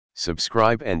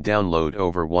Subscribe and download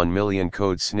over 1 million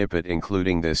code snippet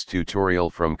including this tutorial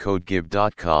from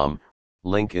codegive.com,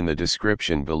 link in the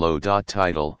description below.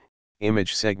 Title,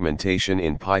 Image Segmentation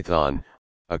in Python,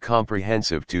 a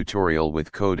comprehensive tutorial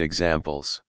with code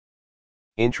examples.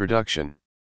 Introduction.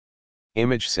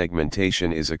 Image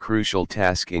segmentation is a crucial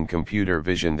task in computer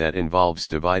vision that involves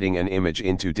dividing an image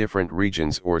into different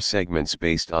regions or segments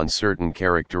based on certain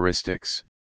characteristics.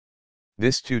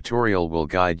 This tutorial will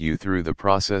guide you through the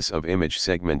process of image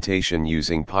segmentation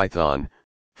using Python,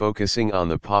 focusing on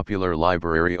the popular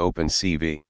library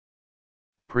OpenCV.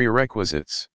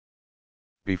 Prerequisites.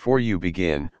 Before you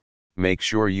begin, make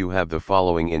sure you have the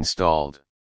following installed.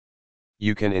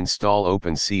 You can install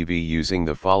OpenCV using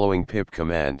the following pip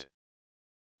command.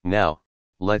 Now,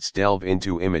 let's delve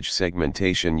into image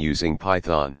segmentation using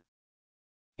Python.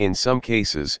 In some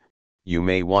cases, you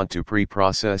may want to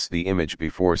pre-process the image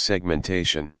before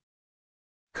segmentation.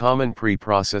 Common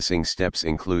pre-processing steps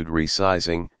include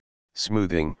resizing,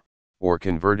 smoothing, or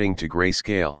converting to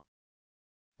grayscale.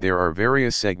 There are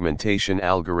various segmentation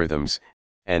algorithms,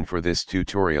 and for this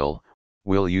tutorial,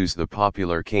 we'll use the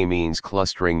popular k-means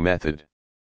clustering method.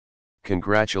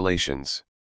 Congratulations!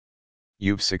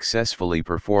 You've successfully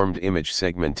performed image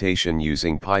segmentation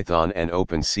using Python and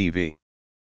OpenCV.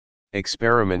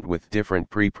 Experiment with different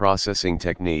pre-processing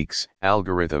techniques,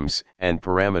 algorithms, and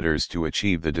parameters to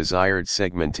achieve the desired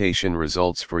segmentation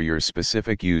results for your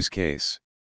specific use case.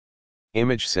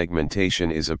 Image segmentation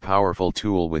is a powerful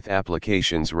tool with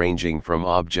applications ranging from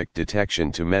object detection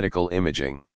to medical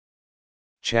imaging.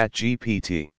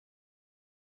 ChatGPT.